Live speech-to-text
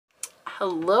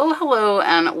Hello,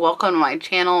 and welcome to my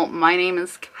channel. My name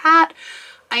is Kat.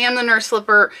 I am the Nurse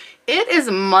Slipper. It is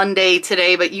Monday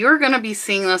today, but you're going to be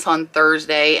seeing this on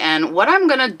Thursday. And what I'm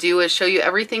going to do is show you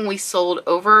everything we sold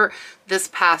over this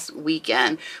past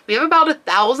weekend. We have about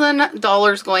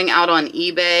 $1,000 going out on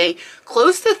eBay,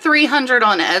 close to $300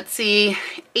 on Etsy,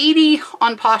 $80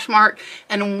 on Poshmark,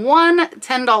 and one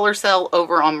 $10 sale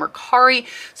over on Mercari.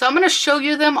 So I'm going to show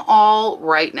you them all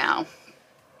right now.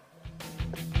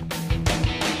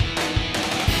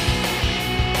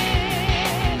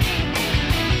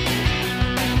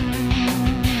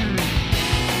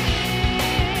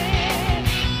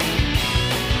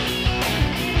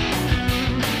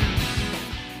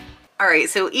 All right,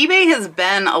 so eBay has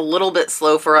been a little bit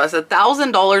slow for us.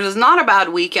 $1,000 is not a bad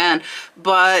weekend,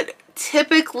 but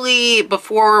typically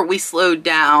before we slowed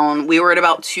down, we were at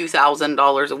about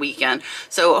 $2,000 a weekend.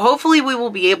 So hopefully we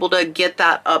will be able to get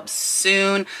that up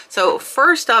soon. So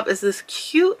first up is this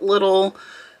cute little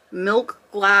milk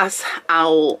glass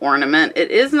owl ornament. It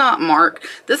is not marked.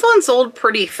 This one sold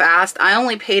pretty fast. I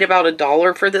only paid about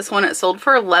 $1 for this one. It sold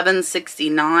for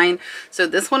 $11.69. So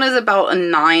this one is about a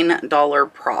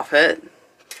 $9 profit.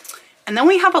 And then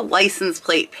we have a license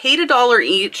plate. Paid $1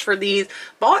 each for these.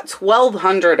 Bought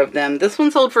 1,200 of them. This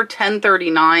one sold for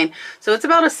 $10.39. So it's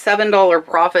about a $7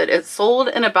 profit. It sold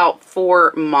in about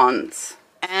 4 months.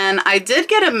 And I did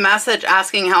get a message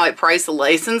asking how I price the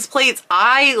license plates.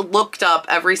 I looked up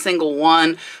every single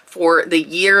one for the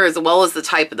year as well as the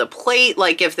type of the plate,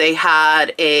 like if they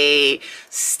had a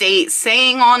state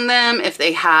saying on them, if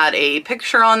they had a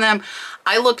picture on them.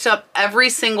 I looked up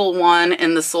every single one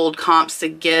in the sold comps to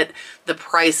get the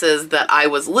prices that I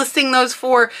was listing those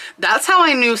for. That's how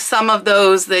I knew some of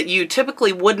those that you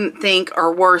typically wouldn't think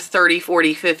are worth $30,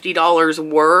 $40,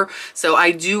 $50 were. So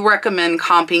I do recommend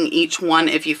comping each one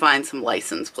if you find some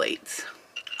license plates.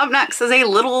 Up next is a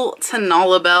little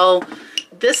Tenala bell.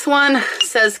 This one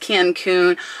says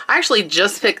Cancun. I actually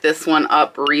just picked this one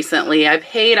up recently. I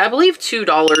paid, I believe,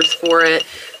 $2 for it.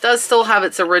 It does still have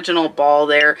its original ball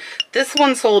there. This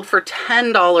one sold for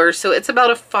 $10, so it's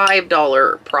about a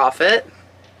 $5 profit.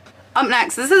 Up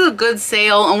next, this is a good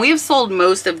sale, and we have sold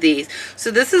most of these.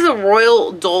 So this is a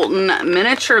Royal Doulton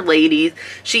miniature lady.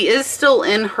 She is still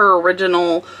in her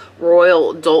original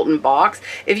Royal Doulton box.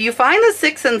 If you find the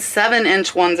 6 and 7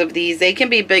 inch ones of these, they can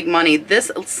be big money.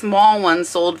 This small one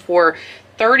sold for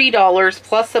 $30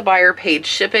 plus the buyer paid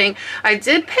shipping. I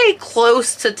did pay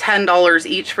close to $10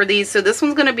 each for these, so this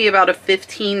one's going to be about a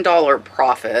 $15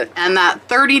 profit. And that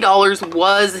 $30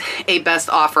 was a best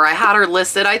offer. I had her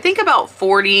listed, I think, about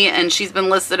 $40, and she's been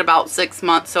listed about 6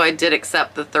 months, so I did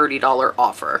accept the $30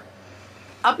 offer.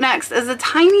 Up next is a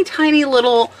tiny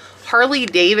little Harley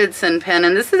Davidson pen,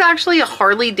 and this is actually a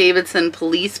Harley Davidson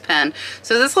police pen.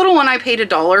 So this little one I paid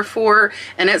 $1 for,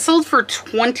 and it sold for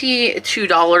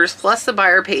 $22 plus the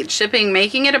buyer paid shipping,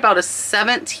 making it about a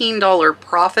 $17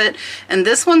 profit. And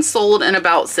this one sold in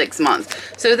about 6 months.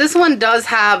 So this one does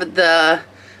have the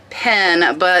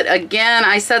pen, but again,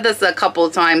 I said this a couple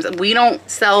of times, we don't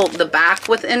sell the back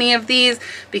with any of these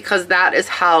because that is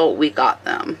how we got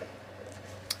them.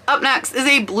 Up next is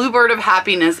a Bluebird of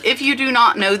Happiness. If you do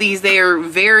not know these, they are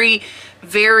very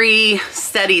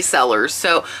steady sellers.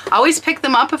 So I always pick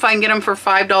them up if I can get them for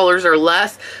 $5 or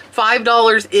less.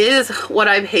 $5 is what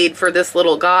I paid for this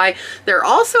little guy. There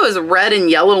also is red and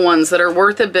yellow ones that are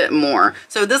worth a bit more.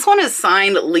 So this one is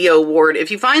signed Leo Ward. If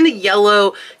you find the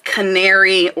yellow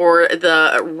canary or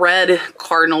the red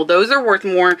cardinal, those are worth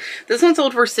more. This one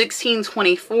sold for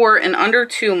 $16.24 in under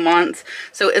 2 months.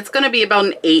 So it's going to be about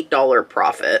an $8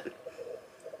 profit.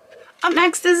 Up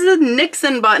next is the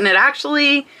Nixon button. It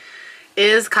actually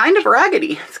is kind of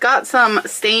raggedy. It's got some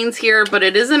stains here, but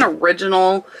it is an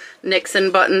original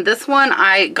Nixon button. This one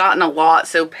I got in a lot,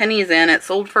 so pennies in. It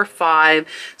sold for $5,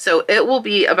 so it will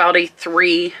be about a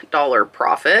 $3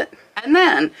 profit. And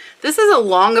then this is a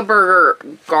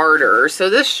Longaberger garter. So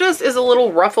this just is a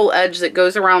little ruffle edge that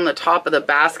goes around the top of the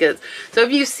baskets. So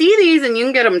if you see these and you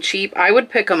can get them cheap, I would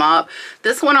pick them up.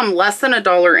 This one I'm less than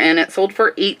 $1 in. It sold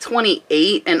for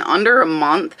 $8.28 in under a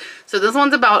month. So this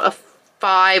one's about a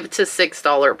 $5 to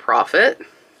 $6 profit.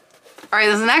 All right,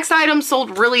 this next item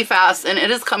sold really fast, and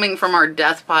it is coming from our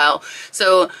death pile.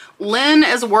 So Lynn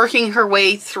is working her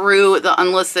way through the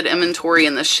unlisted inventory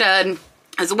in the shed,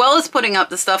 as well as putting up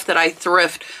the stuff that I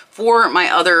thrift for my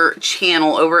other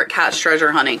channel over at Kat's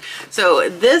Treasure Hunting. So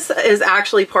this is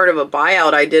actually part of a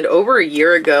buyout I did over a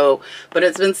year ago, but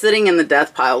it's been sitting in the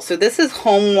death pile. So this is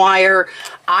home wire.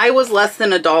 I was less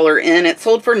than $1 in. It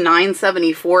sold for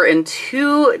 $9.74 in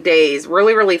 2 days,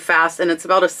 really fast, and it's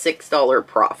about a $6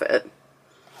 profit.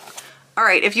 All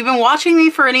right, if you've been watching me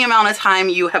for any amount of time,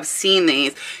 you have seen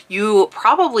these. You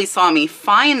probably saw me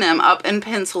find them up in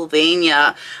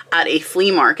Pennsylvania at a flea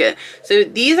market. So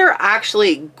these are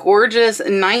actually gorgeous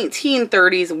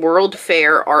 1930s World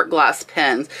Fair art glass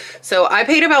pens. So I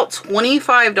paid about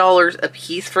 $25 a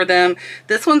piece for them.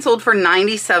 This one sold for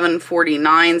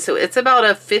 $97.49, so it's about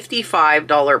a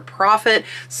 $55 profit,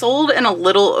 sold in a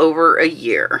little over a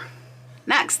year.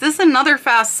 Next, this is another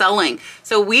fast selling.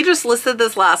 So we just listed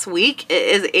this last week. It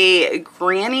is a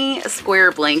granny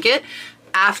square blanket,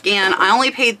 Afghan. I only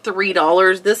paid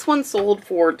 $3. This one sold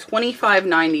for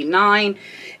 $25.99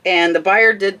 and the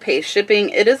buyer did pay shipping.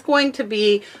 It is going to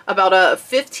be about a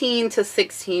 $15 to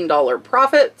 $16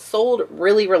 profit, sold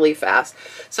really, really fast.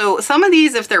 So some of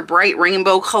these, if they're bright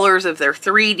rainbow colors, if they're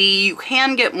 3D, you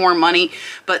can get more money,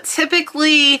 but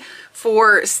typically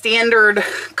for standard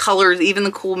colors, even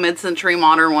the cool mid-century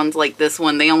modern ones like this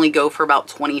one, they only go for about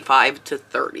 25 to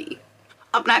 30.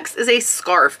 Up next is a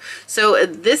scarf. So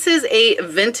this is a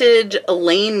vintage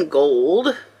Elaine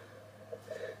Gold.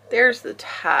 There's the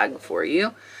tag for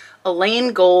you.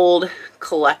 Elaine Gold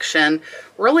collection.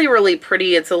 Really, really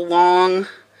pretty. It's a long,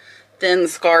 thin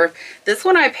scarf. This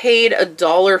one I paid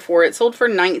 $1 for. It sold for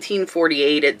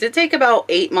 $19.48. It did take about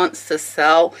 8 months to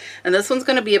sell, and this one's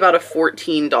going to be about a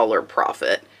 $14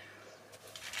 profit.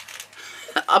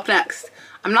 Up next,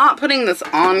 I'm not putting this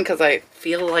on because I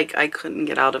feel like I couldn't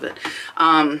get out of it.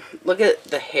 Look at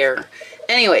the hair.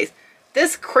 Anyways,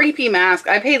 this creepy mask,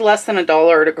 I paid less than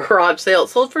 $1 at a garage sale. It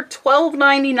sold for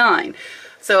 $12.99.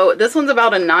 So this one's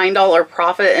about a $9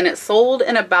 profit, and it sold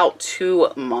in about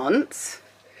 2 months.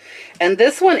 And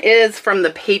this one is from the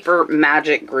Paper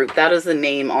Magic group. That is the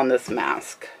name on this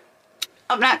mask.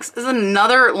 Up next is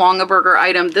another Longaberger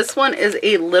item. This one is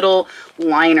a little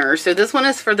liner. So this one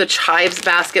is for the chives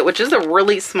basket, which is a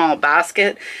really small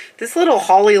basket. This little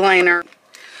holly liner.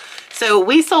 So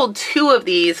we sold 2 of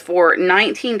these for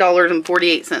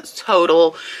 $19.48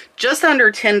 total, just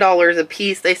under $10 a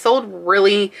piece. They sold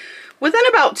really within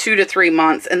about 2 to 3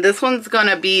 months. And this one's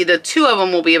gonna be, the 2 of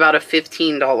them will be about a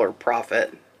 $15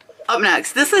 profit. Up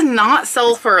next, this is not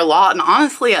sell for a lot, and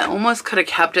honestly I almost could have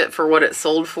kept it for what it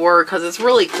sold for because it's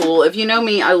really cool. If you know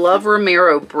me, I love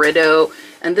Romero Brito,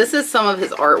 and this is some of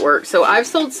his artwork. So I've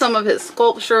sold some of his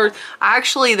sculptures.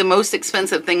 Actually, the most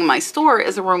expensive thing in my store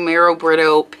is a Romero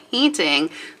Brito painting.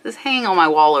 This hanging on my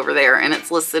wall over there, and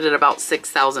it's listed at about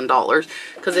 $6,000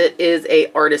 because it is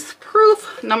a artist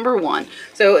proof #1.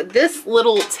 So this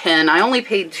little tin, I only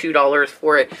paid $2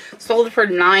 for it. Sold for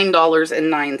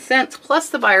 $9.09 plus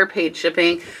the buyer paid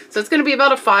shipping. So it's going to be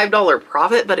about a $5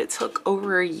 profit, but it took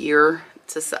over a year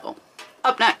to sell.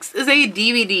 Up next is a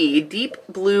DVD, Deep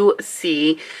Blue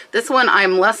Sea. This one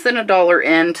I'm less than $1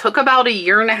 in. Took about a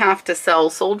year and a half to sell.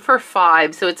 Sold for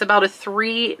 $5, so it's about a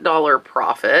 $3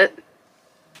 profit.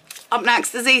 Up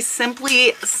next is a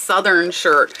Simply Southern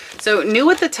shirt. So new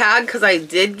with the tag because I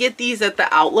did get these at the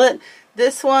outlet.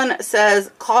 This one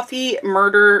says Coffee,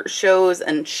 Murder, Shows,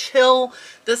 and Chill.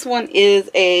 This one is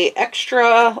a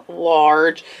extra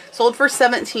large. Sold for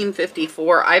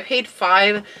 $17.54. I paid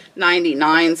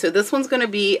 $5.99. So this one's going to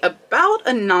be about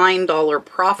a $9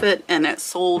 profit, and it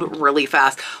sold really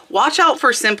fast. Watch out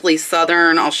for Simply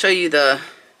Southern. I'll show you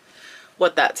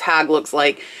what that tag looks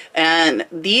like. And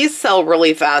these sell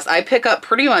really fast. I pick up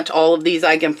pretty much all of these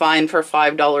I can find for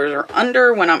 $5 or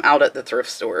under when I'm out at the thrift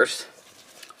stores.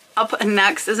 Up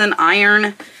next is an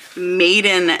Iron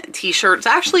Maiden t-shirt. It's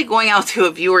actually going out to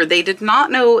a viewer. They did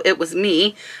not know it was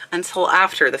me until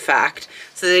after the fact,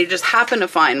 so they just happened to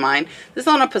find mine. This is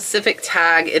on a Pacific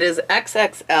tag. It is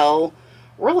XXL.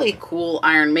 Really cool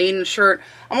Iron Maiden shirt.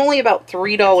 I'm only about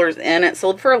 $3 in. It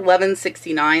sold for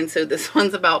 $11.69, so this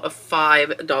one's about a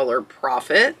 $5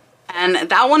 profit. And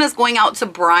that one is going out to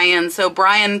Brian. So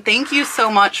Brian, thank you so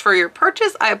much for your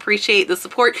purchase. I appreciate the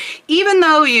support, even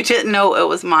though you didn't know it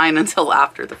was mine until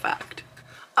after the fact.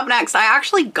 Up next, I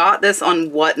actually got this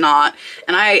on Whatnot,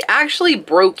 and I actually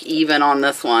broke even on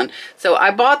this one. So I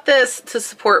bought this to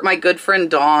support my good friend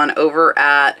Dawn over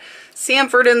at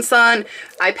Sanford & Son.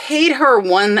 I paid her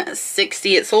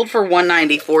 $160. It sold for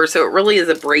 $194, so it really is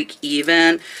a break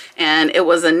even. And it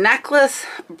was a necklace,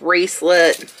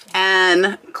 bracelet,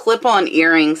 and clip-on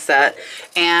earring set.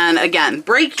 And again,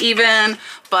 break even,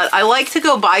 but I like to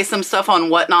go buy some stuff on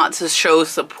Whatnot to show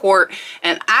support.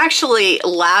 And actually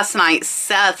last night,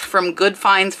 Seth from Good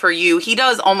Finds For You, he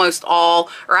does almost all,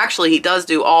 or actually he does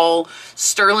do all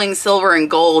sterling silver and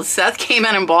gold. Seth came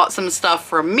in and bought some stuff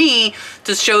from me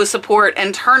to show support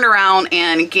and turned around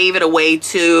and gave it away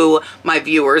to my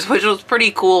viewers, which was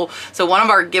pretty cool. So one of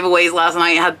our giveaways last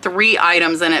night had 3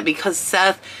 items in it because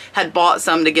Seth had bought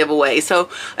some to give away. So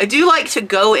I do like to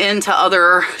go into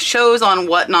other shows on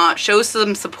Whatnot, show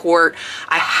some support.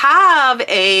 I have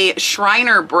a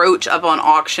Shriner brooch up on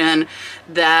auction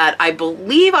that I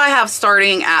believe I have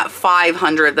starting at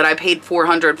 $500 that I paid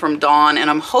 $400 from Dawn, and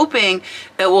I'm hoping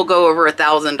it will go over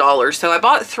 $1,000. So I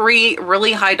bought 3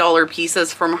 really high dollar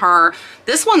pieces from her.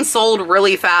 This one sold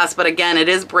really fast, but again, it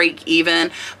is break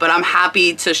even, but I'm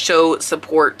happy to show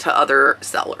support to other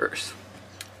sellers.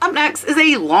 Up next is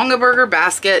a Longaberger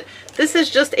basket. This is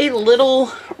just a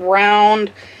little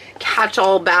round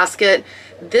catch-all basket.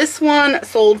 This one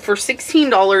sold for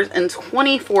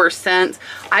 $16.24.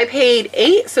 I paid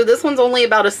 $8, so this one's only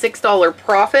about a $6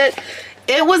 profit.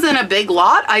 It was in a big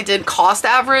lot. I did cost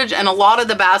average, and a lot of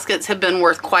the baskets have been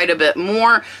worth quite a bit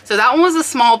more. So that one was a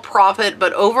small profit,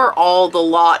 but overall the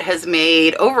lot has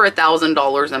made over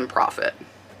 $1,000 in profit.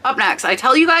 Up next, I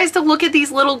tell you guys to look at these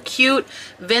little cute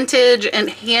vintage and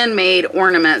handmade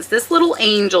ornaments. This little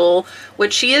angel,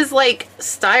 which she is like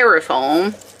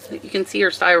styrofoam. You can see her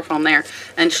styrofoam there,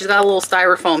 and she's got a little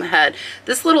styrofoam head.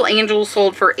 This little angel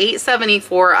sold for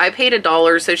 $8.74. I paid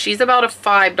 $1, so she's about a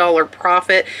 $5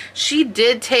 profit. She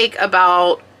did take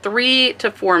about 3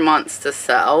 to 4 months to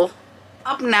sell.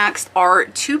 Up next are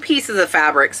 2 pieces of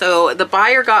fabric. So the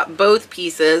buyer got both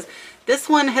pieces. This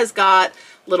one has got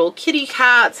little kitty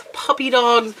cats, puppy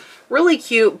dogs, really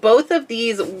cute. Both of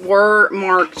these were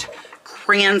marked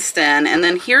Cranston, and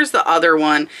then here's the other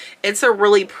one. It's a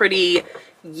really pretty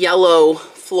yellow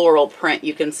floral print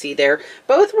you can see there.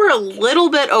 Both were a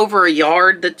little bit over a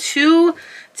yard. The 2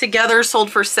 together sold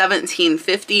for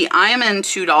 $17.50. I am in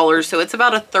 $2, so it's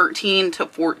about a $13 to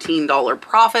 $14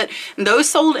 profit, and those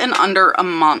sold in under a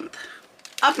month.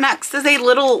 Up next is a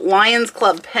little Lions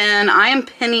Club pen. I am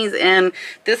pennies in.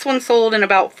 This one sold in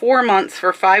about 4 months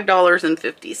for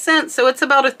 $5.50, so it's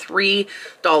about a $3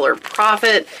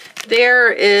 profit.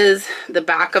 There is the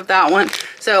back of that one.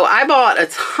 So I bought a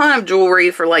ton of jewelry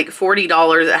for like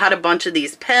 $40. It had a bunch of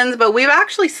these pens, but we've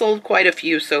actually sold quite a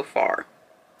few so far.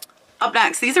 Up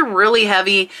next, these are really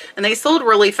heavy and they sold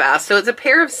really fast. So it's a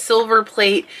pair of silver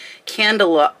plate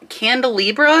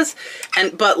candelabras,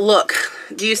 but look,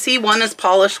 do you see one is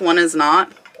polished, one is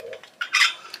not?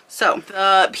 So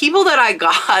the people that I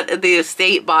got the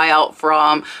estate buyout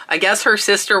from, I guess her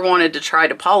sister wanted to try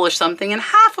to polish something, and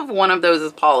half of one of those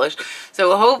is polished.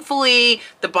 So hopefully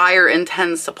the buyer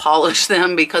intends to polish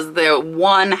them, because the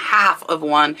one half of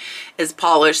one is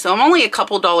polished. So I'm only a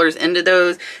couple dollars into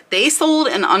those. They sold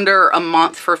in under a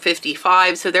month for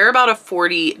 $55, so they're about a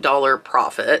 $40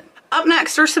 profit. Up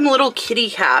next are some little kitty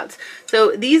cats.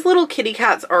 So these little kitty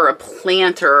cats are a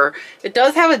planter. It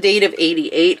does have a date of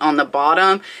 88 on the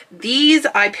bottom. These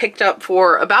I picked up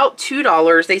for about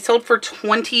 $2. They sold for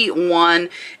 $21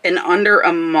 in under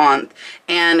a month.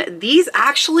 And these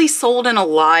actually sold in a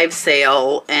live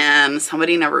sale and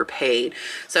somebody never paid.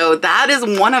 So that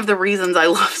is one of the reasons I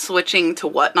love switching to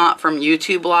Whatnot from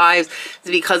YouTube lives,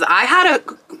 is because I had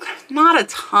not a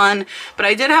ton, but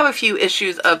I did have a few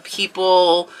issues of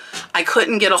people I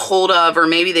couldn't get a hold of, or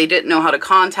maybe they didn't know how to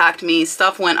contact me.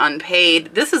 Stuff went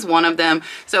unpaid. This is one of them.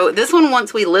 So this one,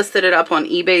 once we listed it up on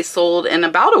eBay, sold in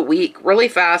about a week, really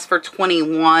fast, for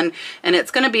 $21, and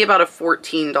it's going to be about a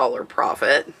 $14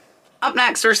 profit. Up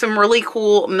next are some really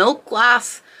cool milk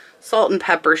glass salt and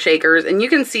pepper shakers, and you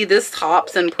can see this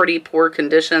top's in pretty poor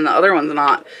condition. The other one's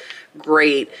not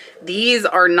great. These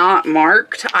are not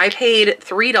marked. I paid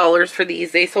 $3 for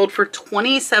these. They sold for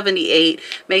 $20.78,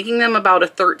 making them about a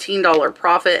 $13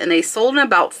 profit, and they sold in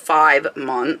about 5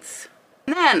 months.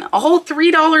 And then a whole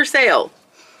 $3 sale.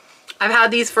 I've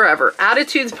had these forever.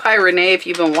 Attitudes by Renee, if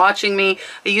you've been watching me.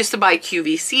 I used to buy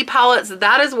QVC palettes.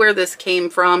 That is where this came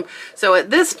from. So at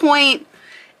this point,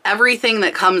 everything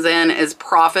that comes in is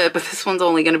profit, but this one's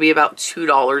only going to be about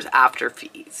 $2 after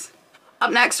fees.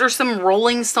 Up next are some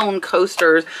Rolling Stone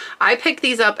coasters. I picked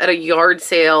these up at a yard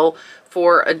sale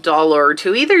for $1 or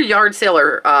 $2, either yard sale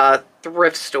or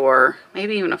thrift store,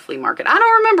 maybe even a flea market. I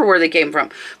don't remember where they came from,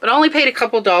 but I only paid a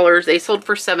couple dollars. They sold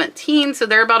for $17, so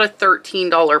they're about a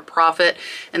 $13 profit,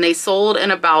 and they sold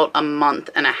in about a month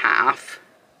and a half.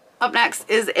 Up next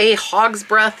is a Hog's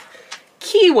Breath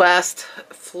Key West,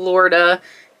 Florida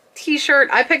t-shirt.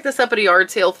 I picked this up at a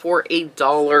yard sale for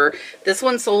 $1. This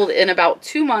one sold in about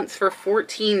 2 months for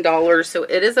 $14, so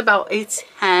it is about a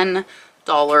 $10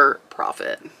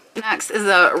 profit. Next is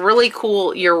a really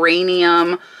cool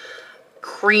uranium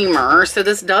creamer. So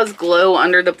this does glow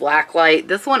under the black light.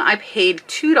 This one I paid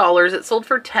 $2. It sold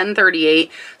for $10.38,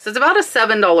 so it's about a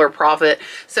 $7 profit.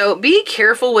 So be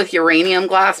careful with uranium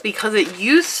glass, because it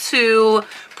used to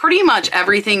pretty much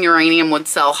everything uranium would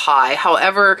sell high.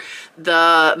 However,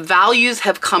 the values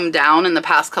have come down in the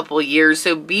past couple of years,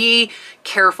 so be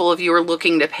careful if you are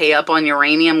looking to pay up on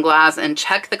uranium glass, and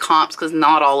check the comps because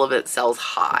not all of it sells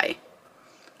high.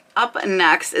 Up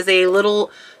next is a little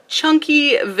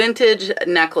chunky vintage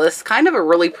necklace, kind of a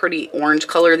really pretty orange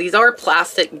color. These are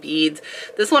plastic beads.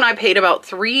 This one I paid about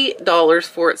 $3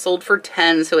 for. It sold for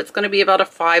 $10, so it's going to be about a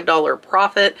 $5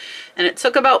 profit, and it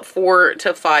took about 4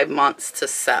 to 5 months to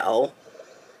sell.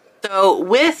 So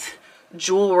with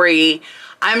jewelry,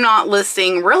 I'm not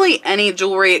listing really any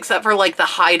jewelry except for like the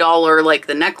high dollar, like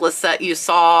the necklace set you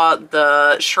saw,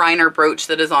 the Shriner brooch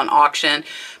that is on auction.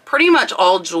 Pretty much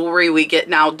all jewelry we get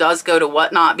now does go to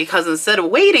Whatnot, because instead of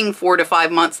waiting 4 to 5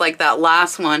 months like that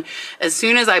last one, as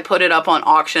soon as I put it up on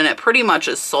auction, it pretty much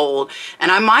is sold.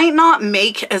 And I might not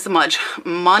make as much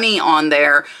money on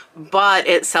there, but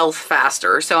it sells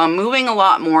faster. So I'm moving a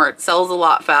lot more, it sells a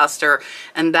lot faster,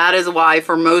 and that is why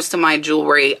for most of my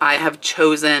jewelry I have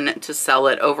chosen to sell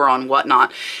it over on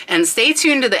Whatnot. And stay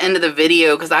tuned to the end of the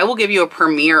video because I will give you a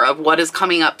premiere of what is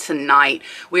coming up tonight.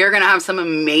 We are going to have some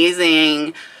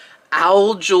amazing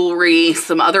owl jewelry,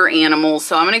 some other animals.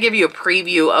 So I'm going to give you a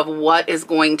preview of what is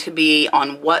going to be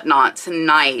on Whatnot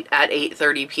tonight at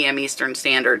 8:30 p.m. Eastern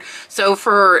Standard. So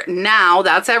for now,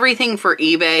 that's everything for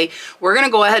eBay. We're going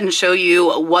to go ahead and show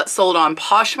you what sold on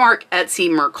Poshmark, Etsy,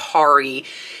 Mercari,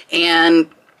 and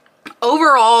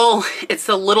overall, it's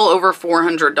a little over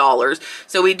 $400.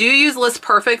 So we do use List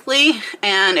Perfectly,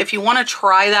 and if you want to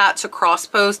try that to cross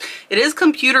post, it is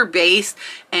computer based,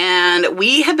 and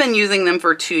we have been using them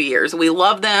for 2 years. We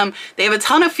love them. They have a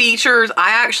ton of features I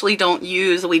actually don't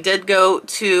use. We did go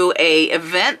to a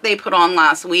event they put on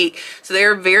last week, so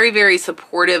they're very, very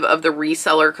supportive of the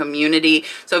reseller community.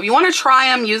 So if you want to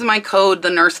try them, use my code, the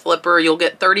Nurse Flipper. You'll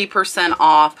get 30%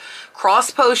 off.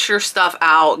 Cross post your stuff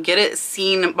out, get it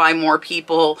seen by more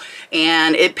people,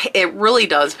 and it really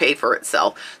does pay for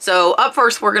itself. So up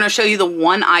first, we're going to show you the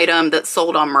one item that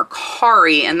sold on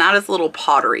Mercari, and that is a little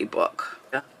pottery book.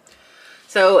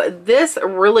 So this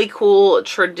really cool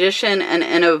tradition and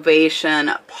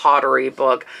innovation pottery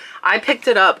book, I picked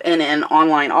it up in an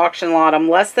online auction lot. I'm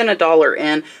less than $1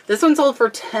 in. This one sold for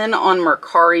 $10 on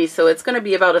Mercari, so it's going to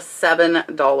be about a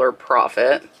 $7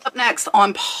 profit. Up next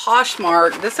on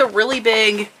Poshmark, this is a really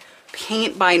big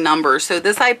paint by numbers. So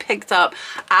this I picked up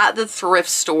at the thrift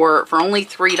store for only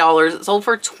 $3. It sold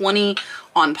for $20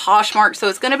 on Poshmark, so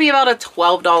it's going to be about a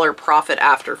 $12 profit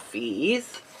after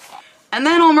fees. And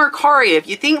then on Mercari, if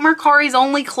you think Mercari's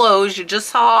only closed, you just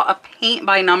saw a paint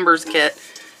by numbers kit.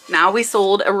 Now we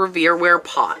sold a Revereware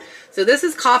pot. So this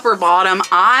is copper bottom.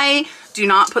 I do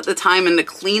not put the time in to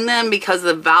clean them because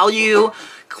the value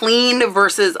cleaned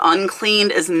versus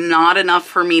uncleaned is not enough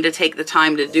for me to take the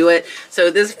time to do it. So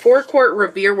this 4-quart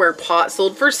Revereware pot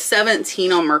sold for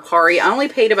 $17 on Mercari. I only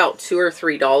paid about $2 or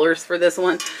 $3 for this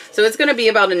one. So it's going to be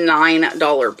about a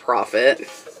 $9 profit.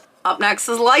 Up next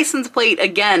is license plate.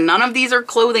 Again, none of these are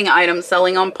clothing items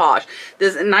selling on Posh.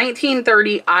 This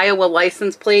 1930 Iowa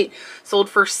license plate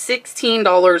sold for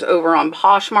 $16 over on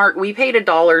Poshmark. We paid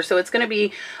 $1, so it's going to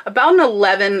be about an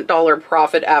 $11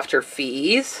 profit after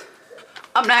fees.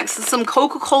 Up next is some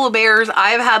Coca-Cola bears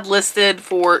I've had listed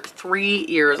for 3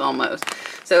 years almost.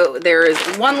 So there is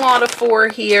one lot of 4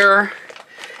 here,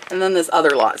 and then this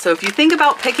other lot. So if you think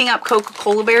about picking up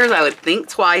Coca-Cola bears, I would think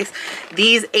twice.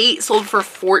 These 8 sold for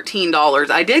 $14.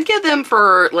 I did get them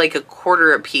for like a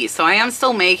quarter a piece, so I am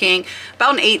still making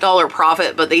about an $8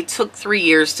 profit, but they took 3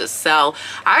 years to sell.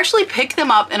 I actually picked them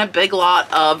up in a big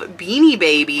lot of Beanie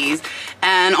Babies,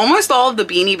 and almost all of the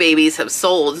Beanie Babies have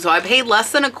sold. So I paid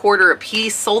less than a quarter a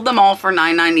piece, sold them all for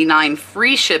 $9.99,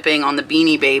 free shipping on the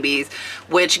Beanie Babies,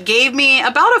 which gave me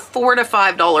about a $4 to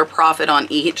 $5 profit on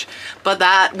each. But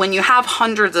that, when you have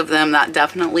hundreds of them, that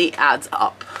definitely adds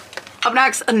up. Up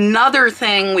next, another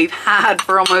thing we've had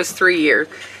for almost 3 years.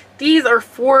 These are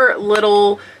 4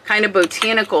 little kind of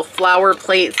botanical flower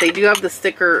plates. They do have the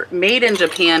sticker made in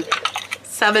Japan.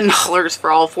 $7 for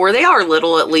all 4. They are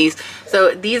little at least.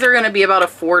 So these are going to be about a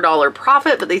 $4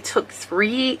 profit, but they took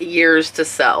 3 years to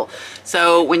sell.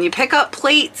 So when you pick up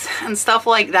plates and stuff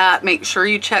like that, make sure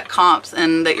you check comps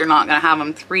and that you're not going to have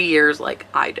them 3 years like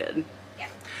I did.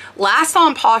 Last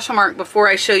on Poshmark before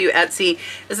I show you Etsy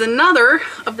is another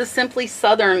of the Simply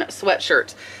Southern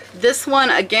sweatshirts. This one,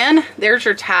 again, there's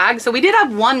your tag. So we did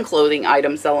have one clothing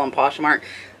item sell on Poshmark.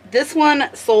 This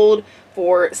one sold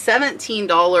for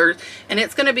 $17, and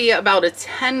it's going to be about a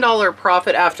 $10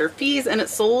 profit after fees, and it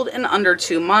sold in under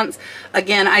 2 months.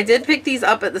 Again, I did pick these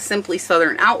up at the Simply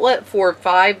Southern outlet for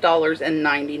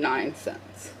 $5.99.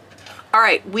 All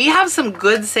right, we have some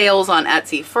good sales on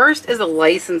Etsy. First is a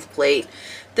license plate.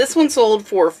 This one sold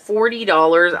for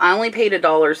 $40. I only paid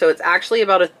 $1, so it's actually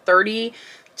about a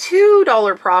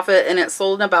 $32 profit, and it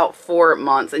sold in about 4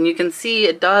 months. And you can see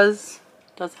it does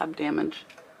have damage.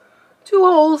 2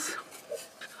 holes.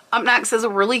 Up next is a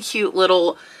really cute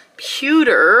little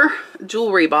pewter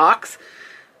jewelry box.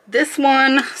 This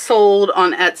one sold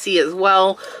on Etsy as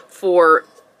well for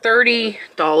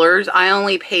 $30. I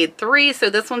only paid $3, so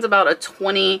this one's about a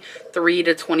 $23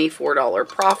 to $24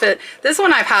 profit. This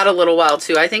one I've had a little while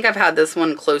too. I think I've had this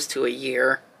one close to a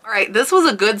year. All right, this was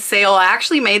a good sale. I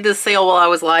actually made this sale while I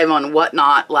was live on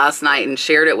Whatnot last night and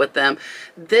shared it with them.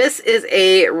 This is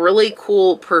a really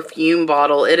cool perfume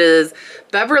bottle. It is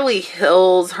Beverly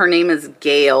Hills. Her name is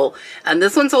Gail, and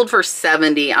this one sold for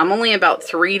 $70. I'm only about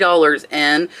 $3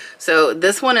 in, so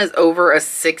this one is over a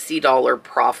 $60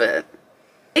 profit.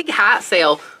 Big hat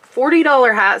sale,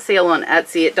 $40 hat sale on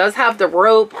Etsy. It does have the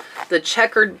rope, the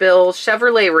checkered bill,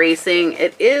 Chevrolet Racing.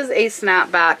 It is a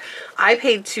snapback. I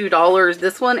paid $2.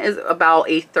 This one is about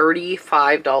a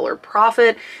 $35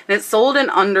 profit, and it sold in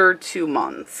under 2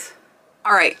 months.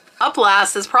 All right, up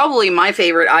last is probably my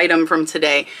favorite item from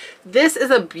today. This is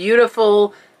a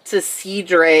beautiful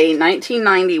Tessydre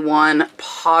 1991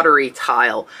 pottery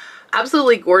tile.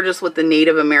 Absolutely gorgeous with the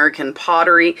Native American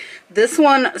pottery. This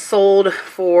one sold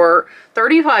for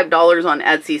 $35 on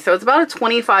Etsy, so it's about a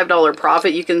 $25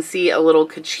 profit. You can see a little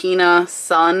Kachina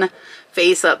sun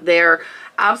face up there.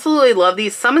 Absolutely love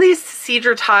these. Some of these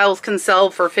Tessydre tiles can sell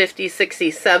for $50, $60,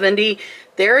 $70.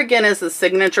 There again is the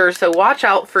signature, so watch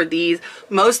out for these.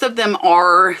 Most of them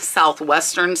are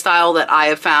Southwestern style that I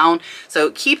have found,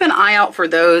 so keep an eye out for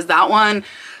those. That one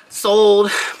sold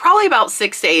probably about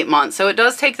 6 to 8 months, so it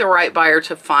does take the right buyer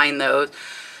to find those.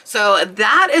 So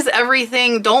that is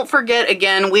everything. Don't forget,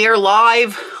 again, we are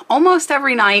live almost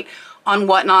every night on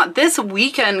Whatnot. This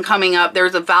weekend coming up,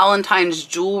 there's a Valentine's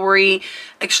jewelry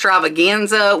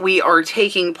extravaganza we are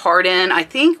taking part in. I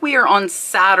think we are on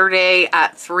Saturday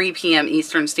at 3 p.m.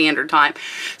 Eastern Standard Time.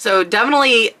 So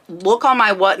definitely look on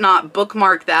my Whatnot,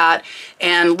 bookmark that,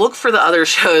 and look for the other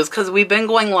shows because we've been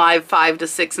going live 5 to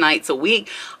 6 nights a week.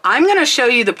 I'm going to show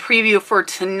you the preview for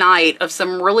tonight of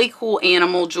some really cool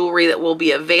animal jewelry that will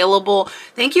be available.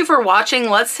 Thank you for watching.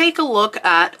 Let's take a look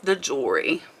at the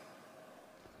jewelry.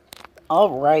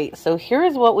 All right, so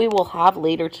here's what we will have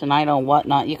later tonight on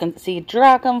Whatnot. You can see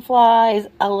dragonflies,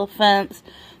 elephants,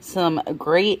 some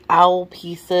great owl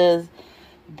pieces.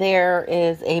 There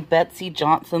is a Betsy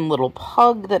Johnson little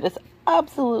pug that is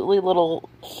absolutely little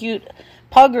cute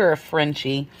pug or a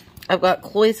Frenchie. I've got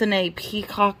cloisonne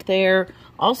peacock there.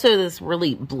 Also this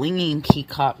really blinging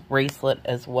peacock bracelet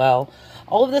as well.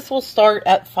 All of this will start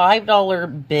at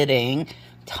 $5 bidding.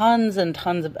 Tons and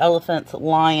tons of elephants,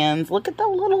 lions. Look at the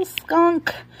little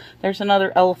skunk. There's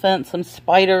another elephant, some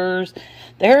spiders.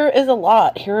 There is a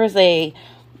lot. Here is a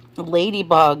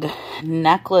ladybug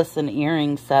necklace and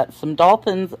earring set. Some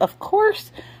dolphins, of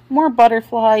course. More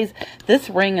butterflies. This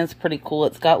ring is pretty cool.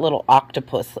 It's got little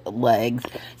octopus legs.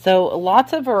 So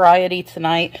lots of variety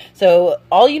tonight. So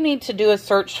all you need to do is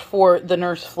search for the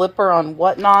Nurse Flipper on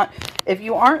Whatnot. If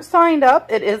you aren't signed up,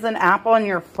 it is an app on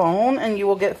your phone and you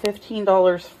will get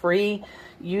 $15 free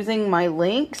using my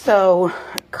link. So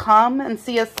come and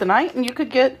see us tonight and you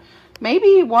could get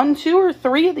maybe 1, 2, or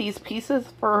 3 of these pieces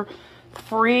for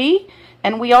free.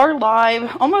 And we are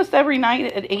live almost every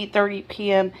night at 8:30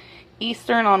 p.m.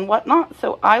 Eastern on Whatnot,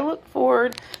 so I look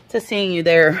forward to seeing you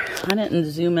there. I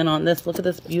didn't zoom in on this. Look at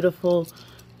this beautiful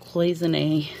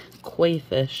cloisonne koi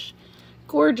fish.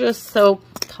 Gorgeous. So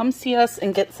come see us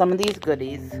and get some of these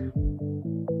goodies.